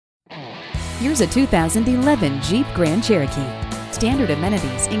Here's a 2011 Jeep Grand Cherokee. Standard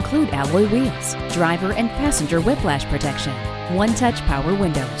amenities include alloy wheels, driver and passenger whiplash protection, one-touch power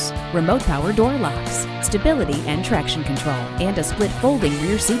windows, remote power door locks, stability and traction control, and a split folding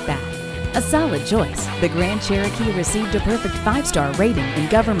rear seat back. A solid choice, the Grand Cherokee received a perfect 5-star rating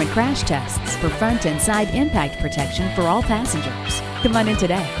in government crash tests for front and side impact protection for all passengers. Come on in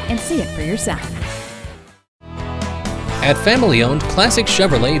today and see it for yourself. At family-owned classic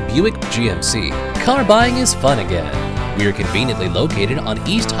Chevrolet Buick GMC, car buying is fun again. We are conveniently located on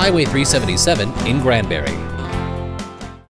East Highway 377 in Granbury.